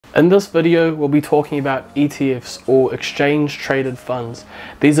In this video, we'll be talking about ETFs, or exchange traded funds.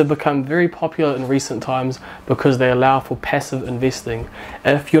 These have become very popular in recent times because they allow for passive investing.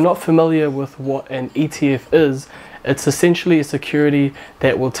 If you're not familiar with what an ETF is, it's essentially a security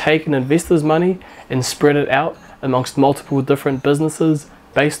that will take an investor's money and spread it out amongst multiple different businesses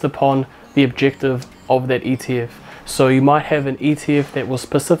based upon the objective of that ETF. So you might have an ETF that will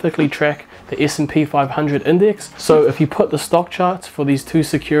specifically track the S&P 500 index. So if you put the stock charts for these two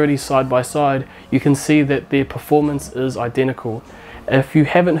securities side by side, you can see that their performance is identical. If you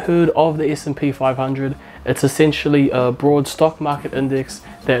haven't heard of the S&P 500, it's essentially a broad stock market index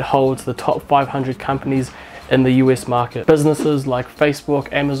that holds the top 500 companies in the US market. Businesses like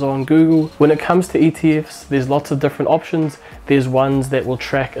Facebook, Amazon, Google. When it comes to ETFs, there's lots of different options. There's ones that will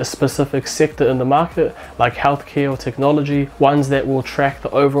track a specific sector in the market, like healthcare or technology. Ones that will track the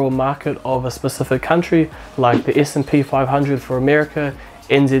overall market of a specific country, like the S&P 500 for America,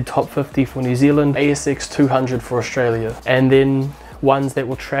 NZ Top 50 for New Zealand, ASX 200 for Australia. And then ones that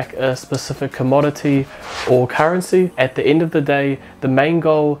will track a specific commodity or currency. At the end of the day, the main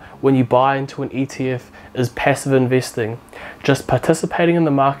goal when you buy into an ETF is passive investing. Just participating in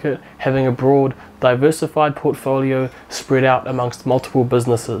the market, having a broad, diversified portfolio spread out amongst multiple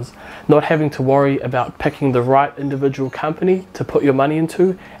businesses. Not having to worry about picking the right individual company to put your money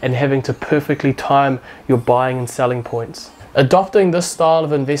into and having to perfectly time your buying and selling points. Adopting this style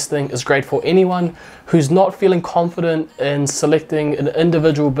of investing is great for anyone who's not feeling confident in selecting an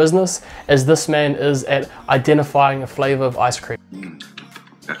individual business, as this man is at identifying a flavor of ice cream.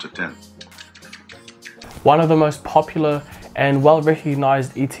 That's a 10. One of the most popular and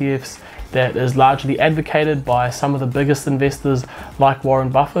well-recognized ETFs that is largely advocated by some of the biggest investors like Warren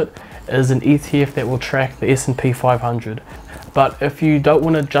Buffett is an ETF that will track the S&P 500. But if you don't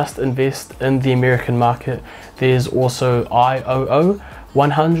want to just invest in the American market, there's also IOO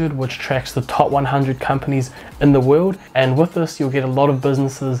 100, which tracks the top 100 companies in the world. And with this, you'll get a lot of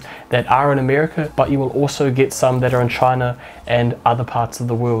businesses that are in America, but you will also get some that are in China and other parts of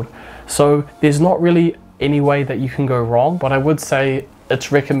the world. So there's not really any way that you can go wrong, but I would say it's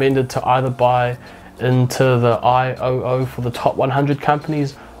recommended to either buy into the IOO for the top 100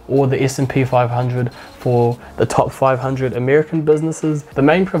 companies or the S&P 500 for the top 500 American businesses. The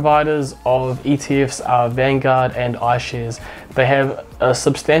main providers of ETFs are Vanguard and iShares. They have a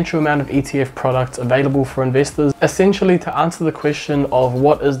substantial amount of ETF products available for investors. Essentially, to answer the question of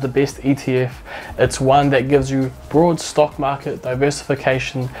what is the best ETF, it's one that gives you broad stock market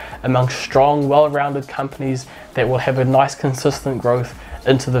diversification amongst strong, well-rounded companies that will have a nice consistent growth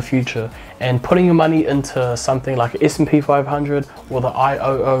into the future. And putting your money into something like S&P 500 or the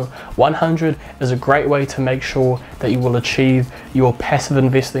IOO 100 is a great way to make sure that you will achieve your passive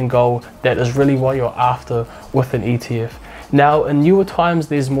investing goal. That is really what you're after with an ETF. Now, in newer times,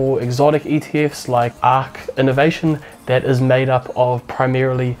 there's more exotic ETFs like ARK Innovation that is made up of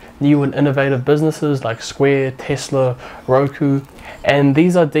primarily new and innovative businesses like Square, Tesla, Roku, and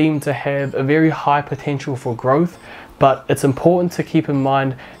these are deemed to have a very high potential for growth. But it's important to keep in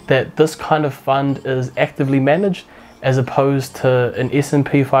mind that this kind of fund is actively managed as opposed to an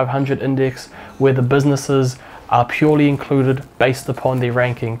S&P 500 index where the businesses are purely included based upon their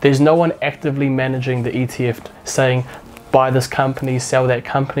ranking. There's no one actively managing the ETF saying buy this company, sell that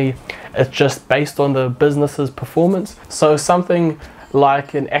company. It's just based on the business's performance. So something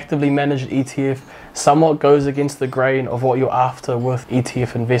like an actively managed ETF somewhat goes against the grain of what you're after with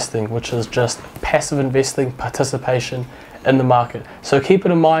ETF investing, which is just passive investing, participation in the market. So keep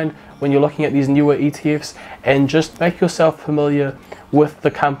it in mind when you're looking at these newer ETFs, and just make yourself familiar with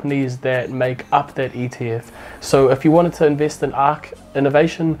the companies that make up that ETF. So if you wanted to invest in ARK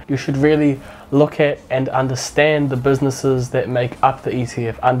Innovation, you should really look at and understand the businesses that make up the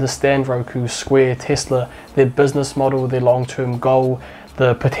ETF. Understand Roku, Square, Tesla, their business model, their long-term goal,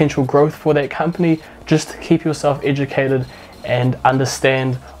 the potential growth for that company. Just keep yourself educated and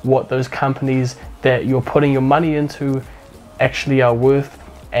understand what those companies that you're putting your money into actually are worth,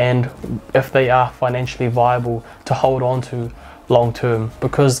 and if they are financially viable to hold on to long term,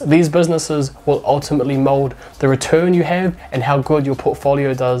 because these businesses will ultimately mold the return you have and how good your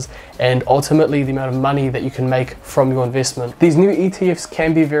portfolio does, and ultimately the amount of money that you can make from your investment. These new ETFs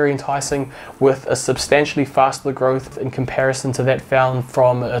can be very enticing with a substantially faster growth in comparison to that found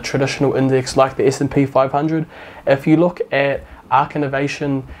from a traditional index like the S&P 500. If you look at ARK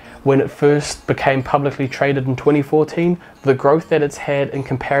Innovation, when it first became publicly traded in 2014, the growth that it's had in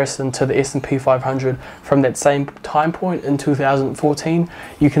comparison to the S&P 500 from that same time point in 2014,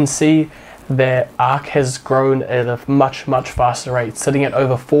 you can see that ARK has grown at a much faster rate, sitting at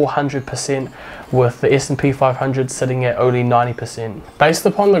over 400%, with the S&P 500 sitting at only 90%. Based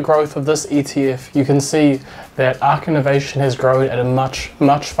upon the growth of this ETF, you can see that ARK Innovation has grown at a much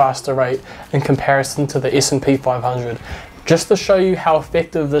faster rate in comparison to the S&P 500. Just to show you how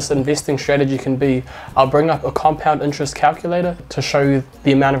effective this investing strategy can be, I'll bring up a compound interest calculator to show you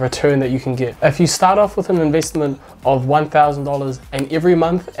the amount of return that you can get. If you start off with an investment of $1,000 and every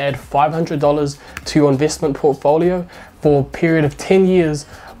month add $500 to your investment portfolio for a period of 10 years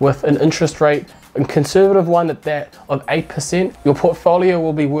with an interest rate, a conservative one at that, of 8%, your portfolio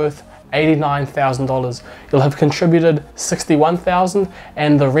will be worth $89,000. You'll have contributed $61,000,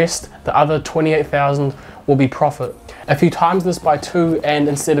 and the rest, the other $28,000, will be profit. If you times this by 2 and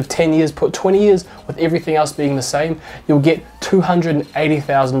instead of 10 years put 20 years with everything else being the same, you'll get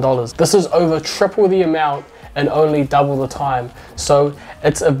 $280,000. This is over triple the amount and only double the time. So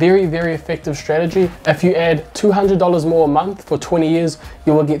it's a very effective strategy. If you add $200 more a month for 20 years,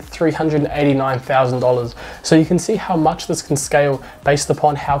 you will get $389,000. So you can see how much this can scale based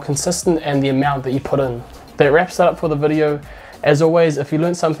upon how consistent and the amount that you put in. That wraps it up for the video. As always, if you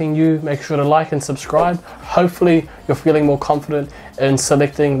learned something new, make sure to like and subscribe. Hopefully you're feeling more confident in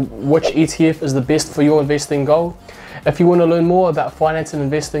selecting which ETF is the best for your investing goal. If you want to learn more about finance and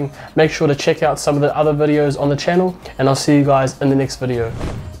investing, make sure to check out some of the other videos on the channel, and I'll see you guys in the next video.